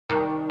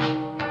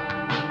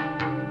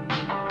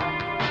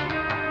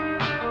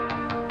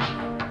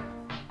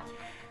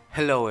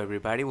Hello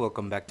everybody,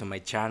 welcome back to my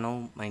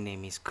channel. My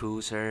name is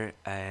Kuser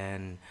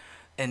and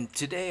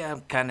today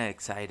I'm kind of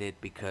excited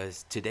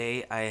because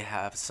today I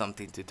have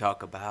something to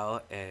talk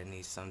about and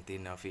it's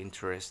something of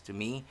interest to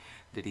me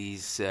that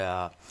is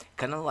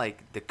kind of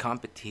like the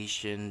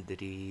competition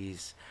that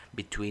is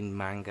between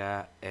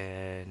manga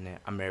and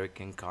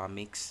American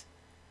comics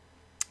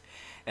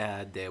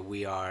that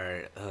we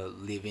are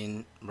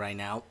living right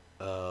now.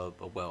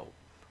 Well,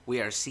 we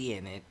are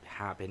seeing it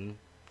happen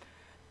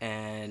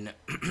and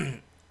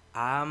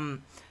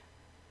um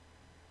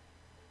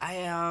I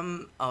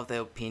am of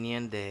the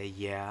opinion that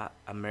yeah,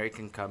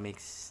 American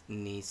comics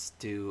needs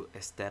to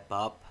step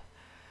up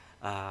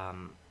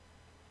um,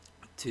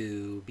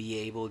 to be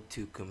able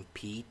to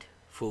compete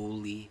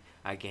fully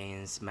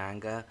against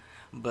manga,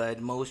 but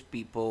most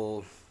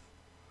people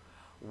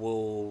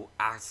will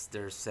ask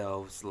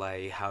themselves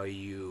like how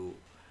you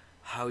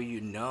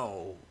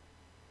know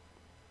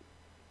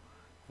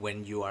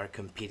when you are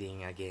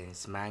competing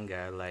against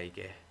manga,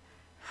 like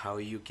how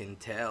you can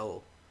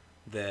tell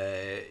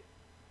the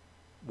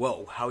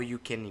how you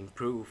can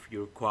improve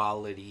your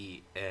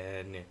quality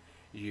and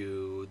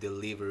your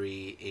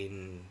delivery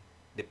in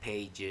the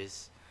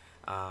pages,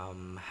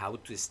 how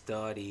to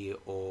study,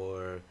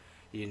 or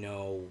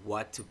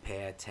what to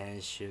pay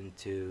attention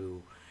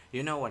to,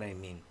 you know what I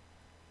mean.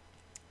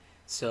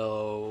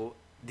 So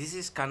this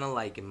is kind of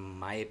like in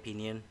my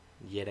opinion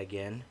yet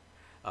again.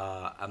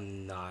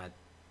 I'm not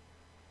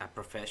a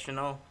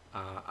professional.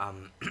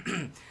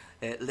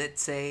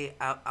 Let's say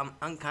I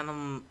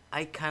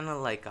kind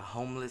of like a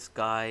homeless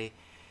guy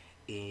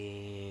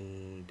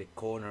in the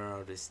corner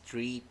of the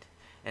street,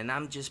 and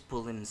I'm just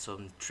pulling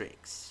some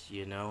tricks.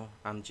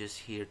 I'm just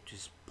here to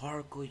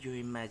sparkle your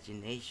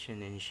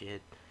imagination and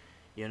shit.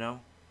 You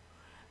know.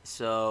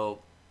 So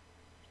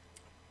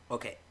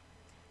okay,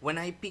 when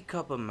I pick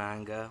up a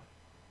manga,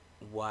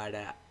 what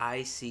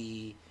I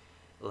see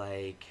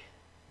like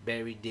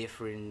very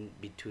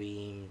different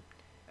between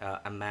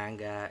a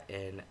manga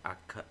and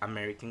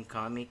American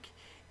comic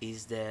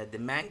is that the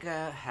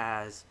manga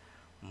has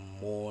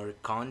more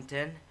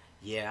content,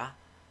 yeah,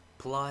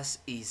 plus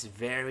is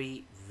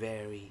very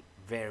very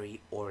very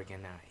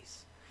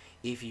organized.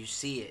 If you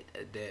see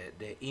it,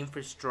 the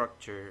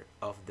infrastructure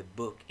of the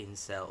book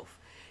itself,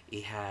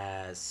 it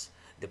has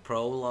the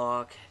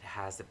prologue, it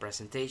has the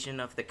presentation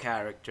of the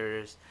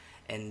characters,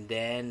 and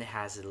then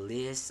has a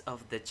list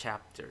of the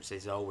chapters.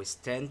 It's always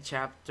 10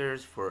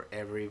 chapters for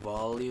every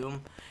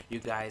volume. You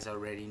guys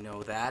already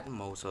know that.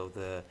 Most of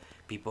the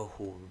people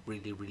who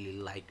really really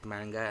like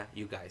manga,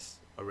 you guys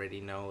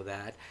already know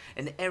that.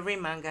 And every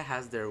manga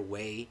has their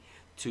way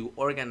to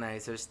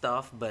organize their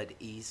stuff, but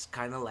it's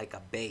kind of like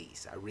a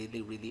base, a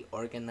really really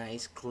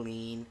organized,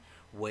 clean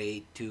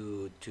way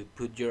to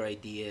put your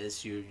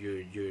ideas,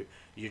 your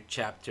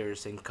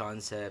chapters and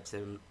concepts,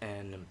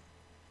 and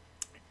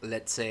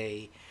let's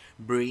say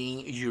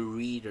bring your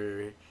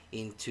reader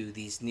into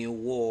this new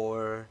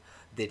war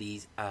that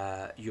is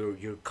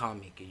your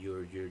comic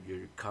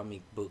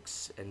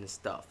books and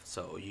stuff.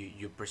 So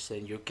you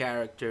present your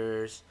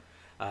characters,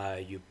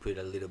 you put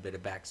a little bit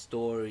of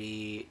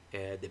backstory,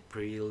 the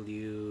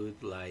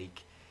prelude,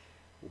 like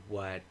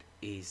what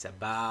is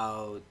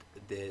about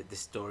the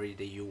story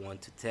that you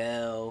want to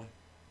tell,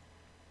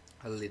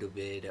 a little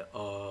bit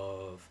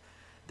of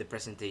the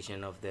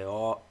presentation of the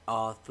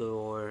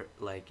author,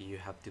 like you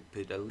have to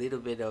put a little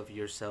bit of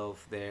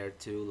yourself there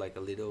too, like a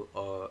little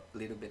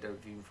bit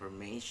of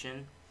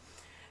information.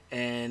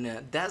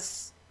 And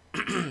that's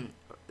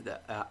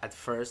at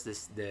first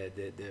this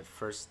the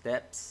first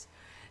steps.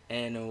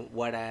 And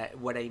what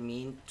I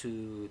mean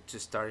to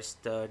start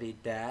study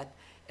that,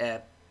 uh,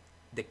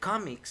 the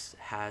comics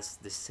has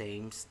the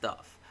same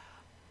stuff,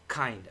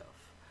 kind of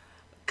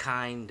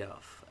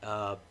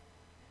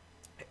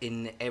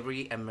in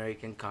every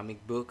American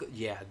comic book.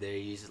 Yeah, there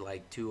is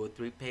like 2 or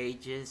 3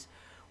 pages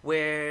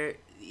where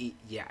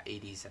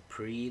it is a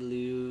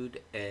prelude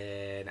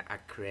and a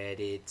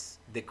credits,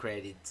 the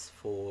credits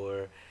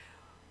for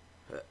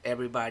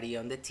everybody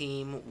on the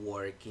team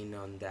working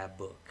on that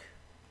book.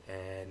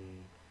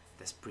 And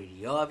that's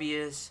pretty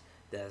obvious.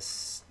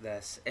 That's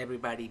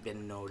everybody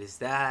been noticed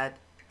that.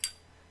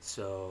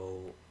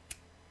 So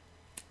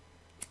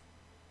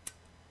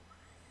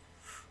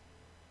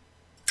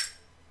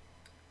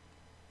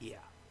yeah.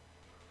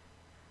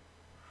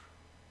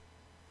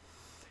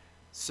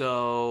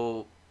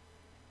 So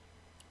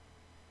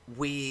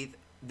with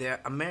the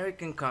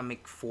American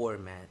comic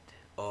format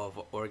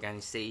of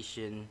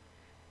organization,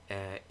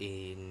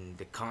 in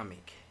the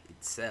comic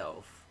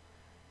itself,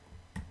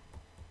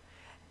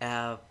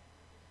 uh,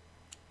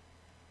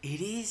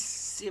 it is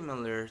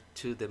similar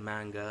to the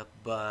manga,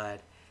 but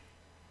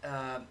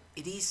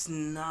it is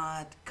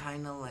not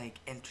kind of like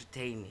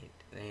entertaining.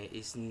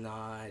 It's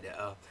not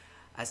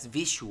as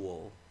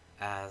visual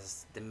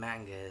as the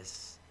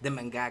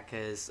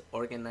mangakas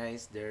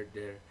organize their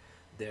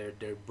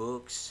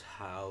books,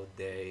 how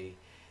they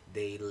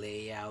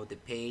lay out the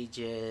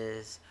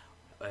pages,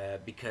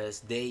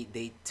 because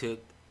they took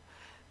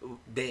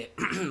the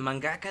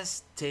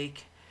mangakas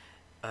take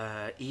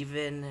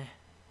even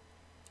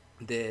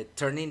the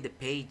turning the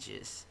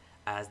pages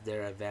as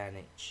their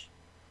advantage.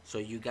 So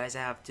you guys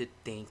have to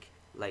think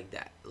like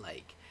that,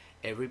 like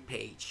every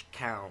page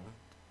count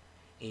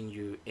in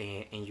your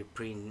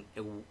print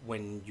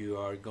when you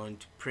are going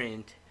to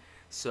print.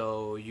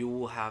 So you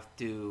will have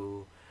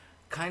to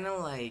kind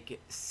of like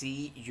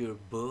see your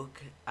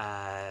book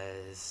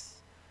as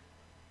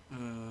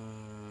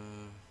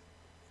mm,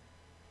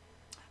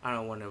 I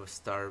don't want to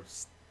start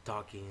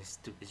talking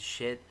stupid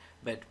shit,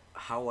 but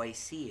how I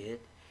see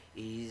it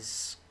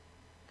is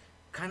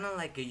kind of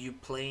like you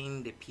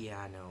playing the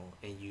piano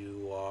and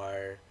you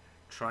are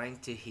trying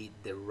to hit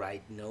the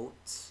right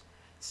notes.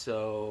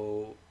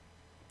 So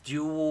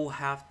you will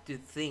have to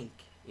think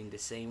in the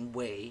same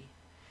way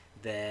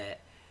that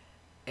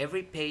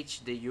every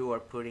page that you are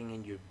putting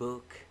in your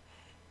book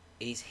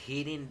is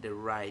hitting the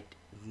right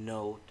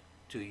note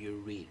to your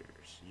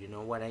readers. You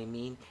know what I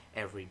mean?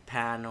 Every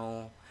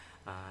panel,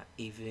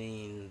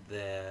 even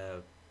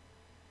the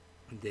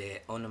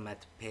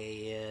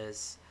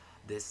onomatopoeias,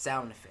 the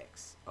sound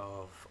effects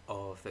of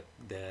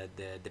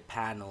the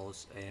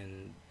panels,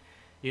 and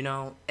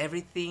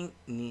everything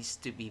needs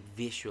to be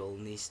visual,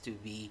 needs to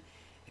be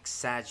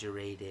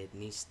exaggerated,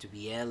 needs to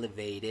be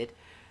elevated,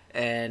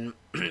 and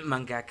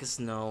mangakas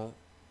know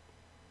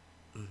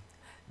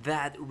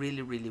that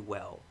really really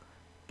well.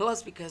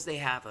 Plus, because they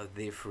have a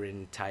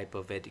different type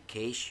of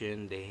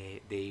education,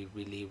 they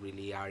really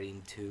really are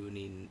in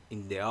tune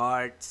in the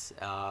arts.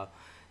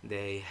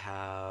 They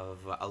have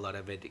a lot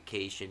of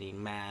education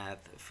in math,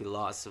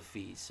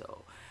 philosophy.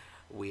 So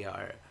we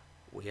are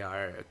we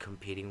are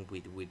competing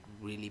with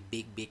really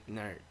big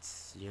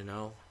nerds. You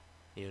know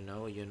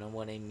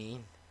what I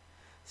mean.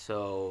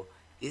 So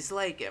it's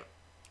like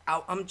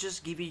I'm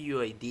just giving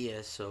you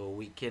ideas so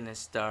we can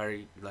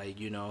start like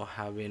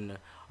having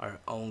our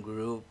own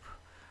group,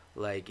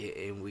 like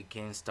and we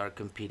can start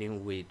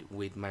competing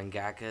with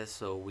mangakas,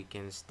 so we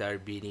can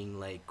start beating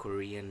like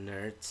Korean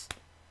nerds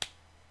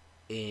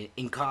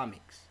in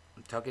comics.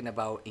 I'm talking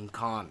about in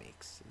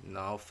comics,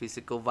 no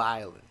physical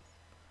violence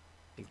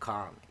in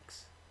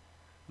comics.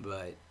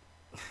 But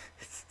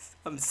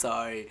I'm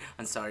sorry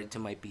to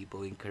my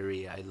people in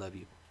Korea. I love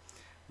you,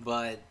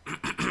 but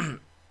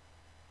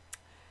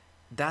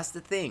that's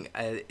the thing,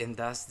 and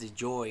that's the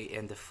joy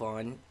and the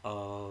fun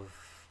of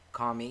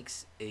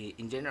comics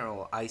in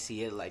general. I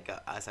see it like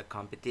as a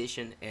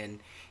competition, and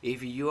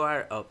if you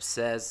are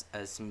obsessed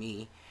as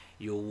me,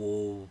 you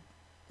will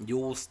you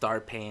will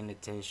start paying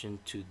attention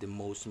to the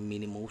most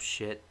minimal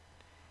shit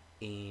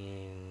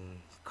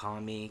in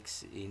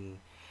comics, in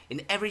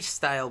every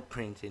style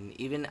printing.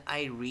 Even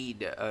I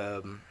read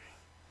uh,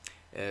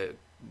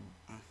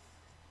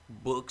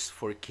 books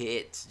for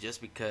kids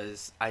just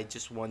because I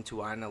just want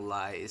to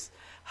analyze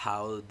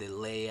how the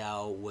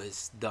layout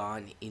was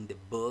done in the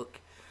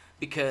book,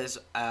 because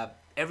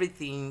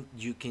everything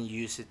you can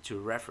use it to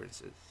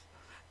references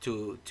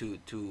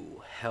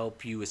to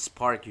help you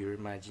spark your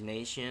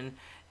imagination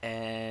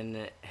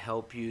and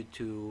help you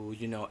to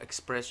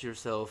express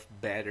yourself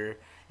better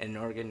and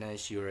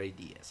organize your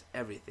ideas,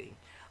 everything.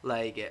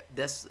 Like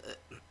that's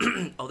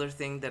other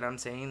thing that I'm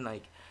saying,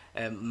 like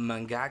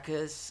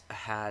mangakas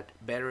had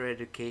better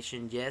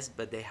education, yes,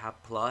 but they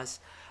have plus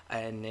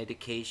an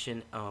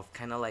education of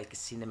kind of like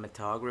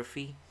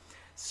cinematography,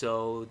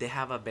 so they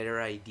have a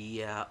better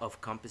idea of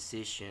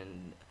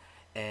composition,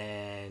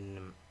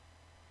 and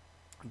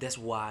that's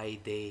why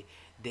they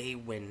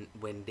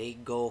when they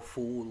go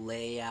full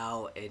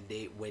layout, and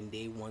they when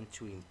they want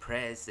to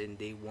impress and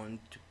they want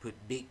to put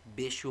big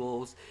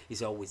visuals,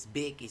 it's always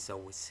big, it's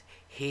always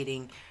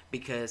hitting,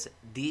 because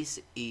this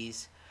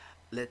is,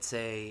 let's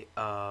say,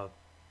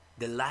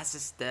 the last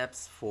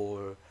steps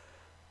for,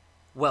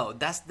 well,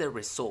 that's the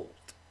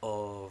result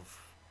of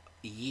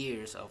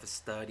years of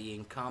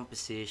studying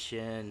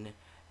composition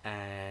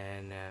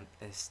and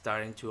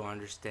starting to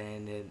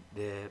understand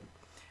the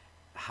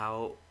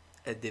how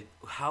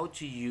how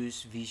to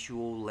use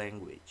visual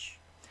language,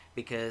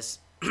 because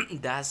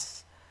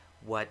that's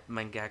what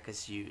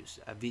mangakas use,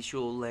 a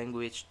visual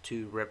language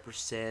to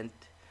represent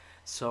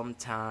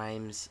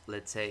sometimes,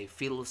 let's say,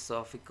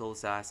 philosophical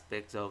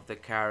aspects of the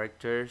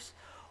characters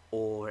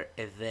or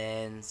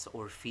events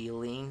or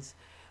feelings.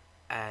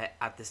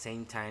 At the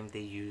same time, they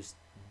use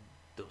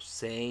those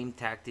same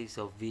tactics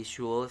of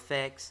visual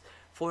effects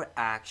for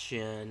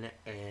action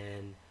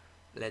and,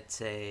 let's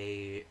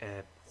say,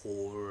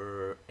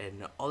 horror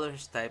and other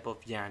type of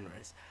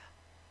genres.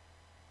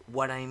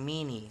 What I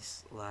mean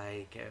is,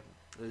 like,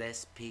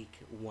 let's pick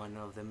one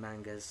of the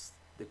mangas,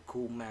 the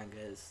cool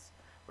mangas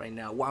right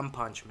now, One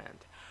Punch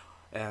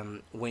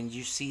Man. When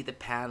you see the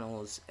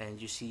panels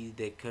and you see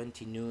the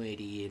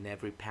continuity in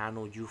every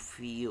panel, you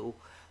feel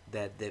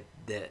that the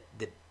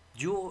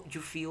you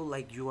feel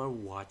like you are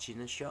watching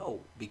a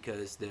show,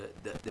 because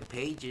the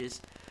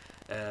pages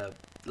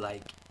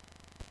like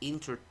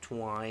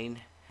intertwine,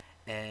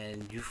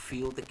 and you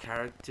feel the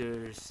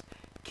characters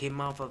came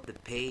off of the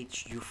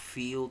page, you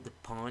feel the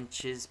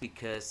punches,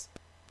 because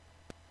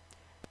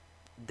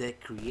the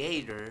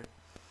creator,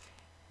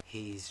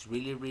 he's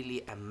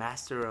really a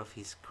master of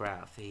his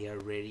craft. He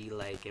already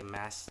like a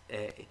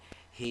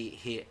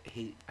he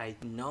I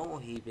know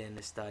he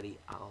been study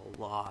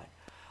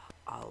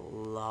a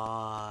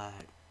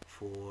lot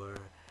for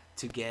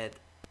to get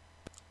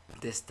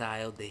the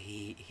style that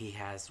he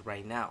has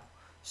right now.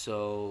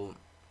 So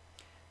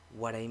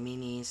what I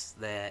mean is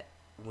that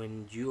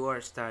when you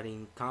are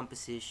studying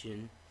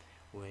composition,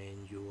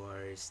 when you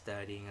are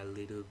studying a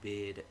little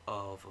bit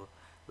of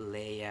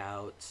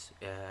layouts,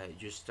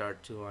 you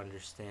start to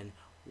understand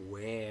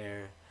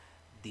where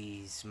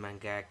these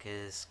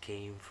mangakas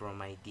came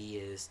from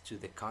ideas to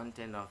the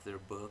content of their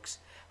books,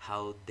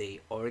 how they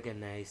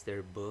organize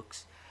their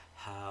books,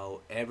 how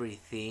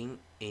everything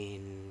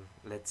in,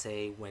 let's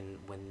say, when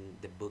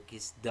the book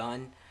is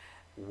done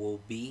will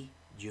be.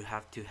 You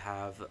have to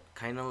have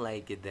kind of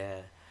like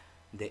the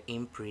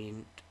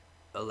imprint,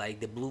 like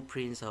the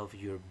blueprints of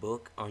your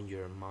book on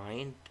your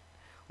mind.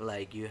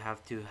 Like you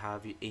have to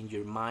have in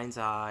your mind's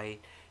eye,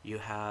 you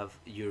have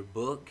your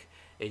book,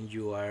 and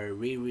you are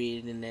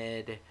rereading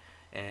it,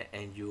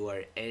 and you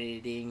are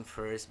editing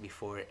first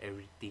before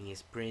everything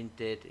is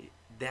printed.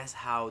 That's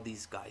how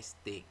these guys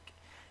think,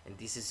 and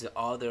this is the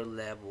other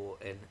level.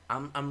 And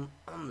I'm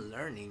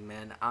learning,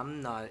 man.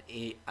 I'm not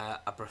a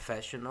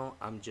professional.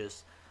 I'm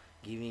just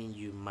giving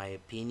you my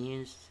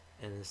opinions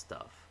and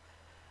stuff.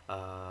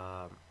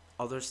 uh,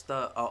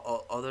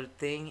 other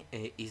thing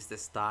is the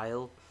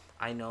style.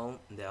 I know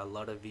that a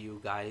lot of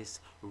you guys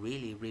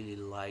really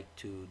like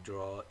to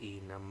draw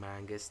in a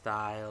manga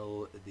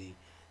style, the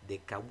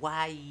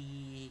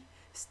kawaii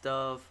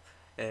stuff.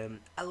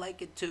 I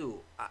like it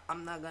too.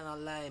 I'm not gonna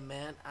lie,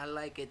 man. I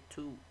like it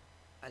too.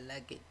 I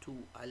like it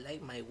too. I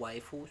like my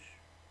waifus.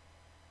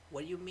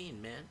 What do you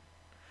mean, man?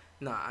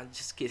 No, I'm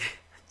just kidding.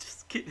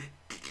 Just kidding.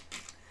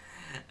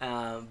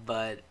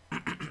 But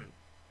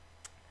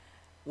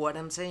what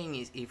I'm saying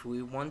is, if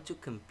we want to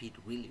compete,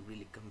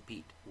 really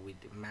compete with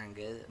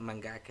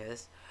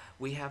mangakas,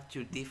 we have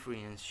to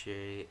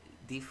differentiate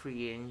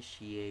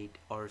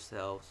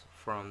ourselves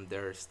from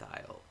their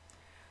style.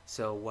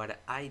 So what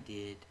I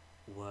did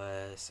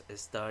was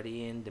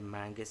studying the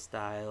manga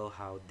style,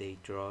 how they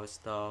draw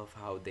stuff,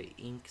 how they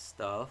ink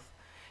stuff,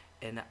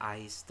 and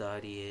I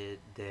studied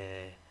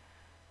the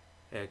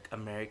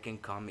American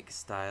comic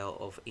style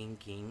of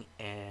inking,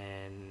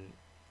 and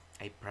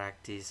I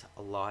practiced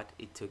a lot.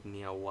 It took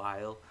me a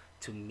while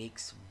to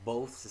mix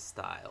both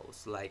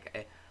styles.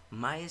 Like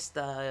my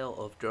style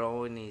of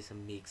drawing is a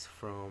mix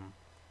from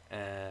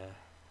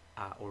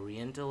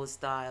Oriental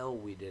style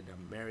with an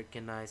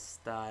Americanized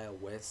style,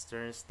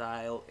 Western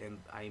style, and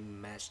I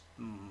mashed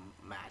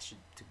it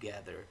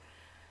together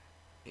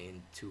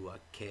into a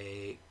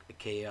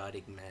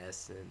chaotic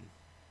mess, and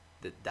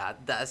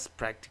that's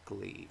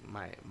practically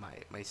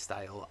my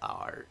style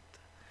art.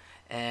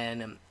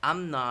 And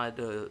I'm not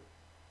the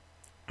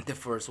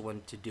first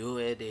one to do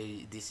it.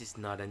 This is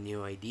not a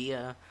new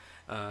idea.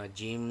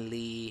 Jim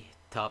Lee,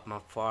 Todd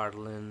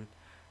McFarlane,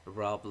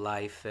 Rob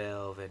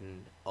Liefeld,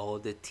 and all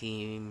the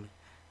team,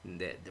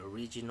 the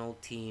original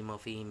team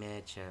of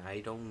Image, and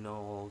I don't know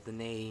all the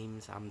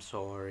names. I'm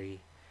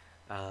sorry,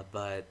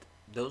 but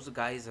those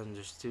guys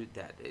understood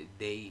that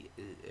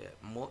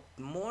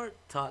more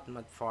Todd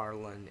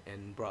McFarlane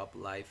and Rob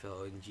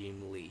Liefeld and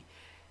Jim Lee,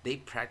 they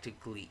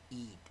practically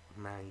eat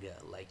manga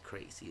like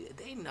crazy.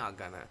 They never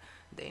gonna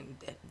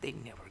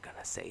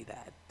say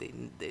that. They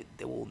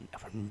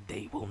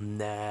will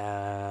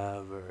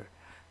never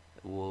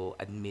will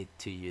admit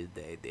to you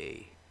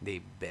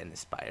they've been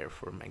inspired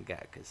for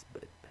mangakas.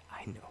 But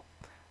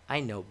I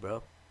know,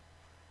 bro.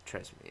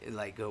 Trust me.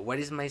 Like, what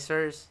is my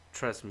source?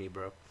 Trust me,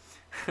 bro.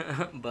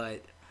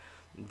 But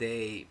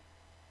they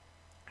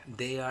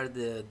they are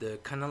the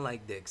kind of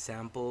like the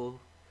example,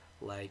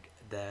 like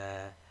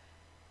the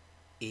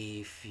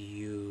if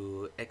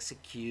you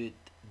execute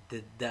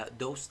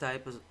those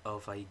types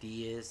of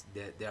ideas,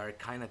 that they are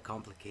kind of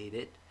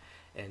complicated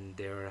and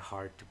they're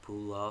hard to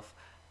pull off.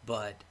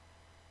 But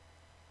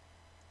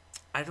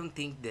I don't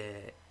think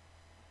the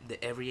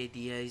every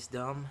idea is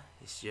dumb.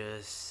 It's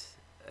just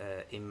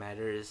it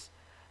matters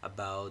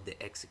about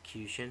the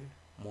execution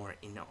more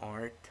in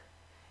art,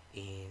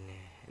 in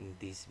in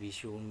this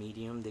visual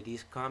medium that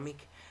is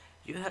comic.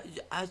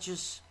 I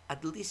just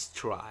at least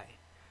try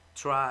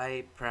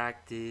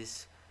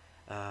practice,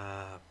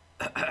 uh,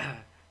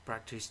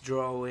 practice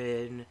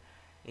drawing.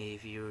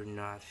 If you're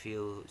not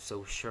feel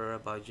so sure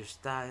about your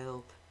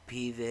style,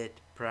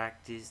 pivot,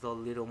 practice a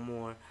little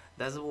more.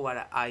 That's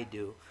what I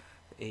do.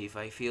 If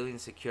I feel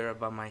insecure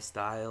about my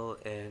style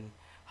and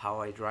how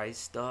I write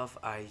stuff,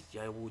 I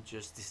will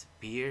just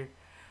disappear.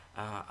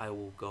 I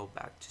will go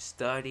back to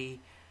study,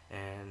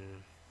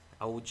 and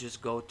I will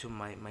just go to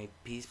my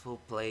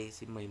peaceful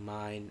place in my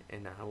mind,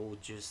 and I will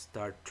just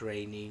start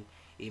training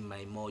in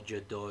my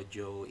mojo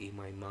dojo in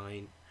my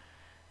mind,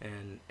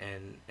 and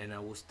I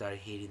will start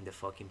hitting the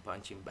fucking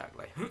punching bag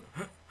like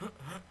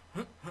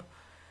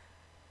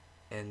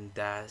and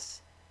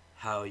that's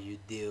how you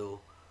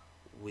deal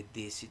with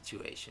this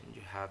situation.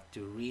 You have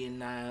to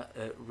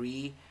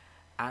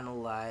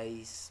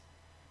reanalyze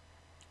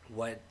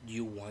what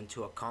you want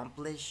to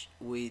accomplish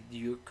with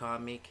your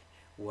comic,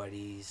 what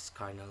is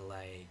kind of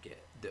like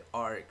the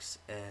arcs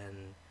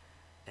and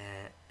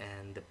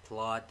the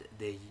plot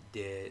that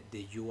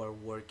you are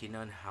working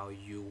on, how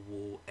you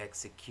will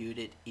execute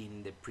it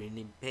in the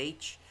printing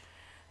page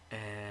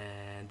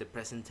and the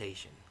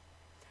presentation.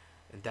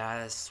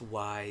 That's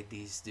why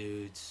these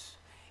dudes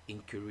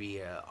in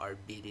Korea are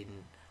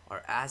beating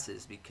our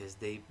asses, because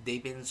they've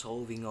been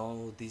solving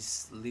all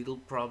these little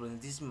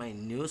problems, these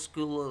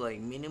minuscule, like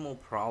minimal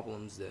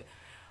problems that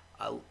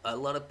a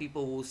lot of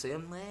people will say,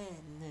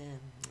 man,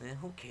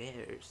 who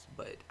cares?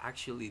 But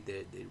actually,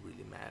 they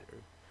really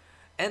matter.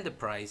 And the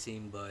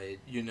pricing, but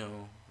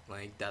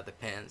like that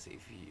depends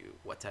if you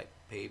what type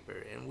of paper,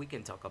 and we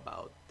can talk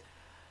about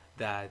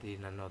that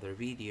in another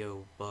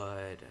video.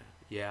 But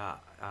yeah,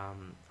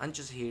 I'm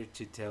just here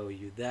to tell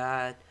you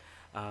that.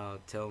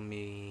 Tell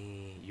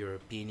me your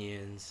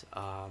opinions.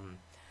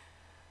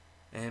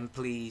 And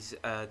please,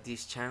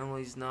 this channel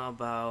is not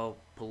about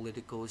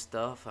political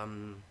stuff.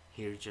 I'm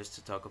here just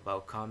to talk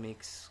about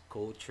comics,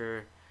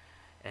 culture,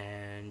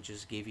 and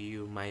just give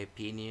you my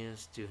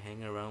opinions to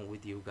hang around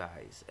with you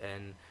guys.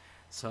 And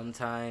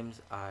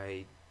sometimes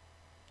I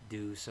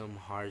do some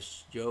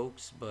harsh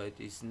jokes, but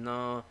it's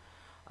not.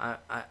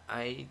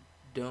 I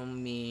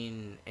don't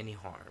mean any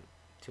harm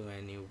to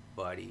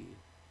anybody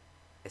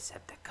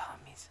except the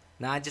commies.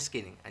 Nah, I'm just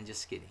kidding. I'm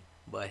just kidding.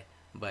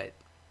 But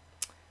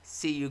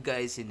see you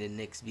guys in the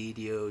next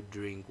video.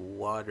 Drink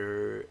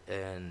water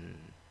and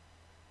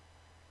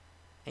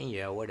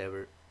yeah,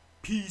 whatever.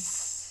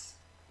 Peace.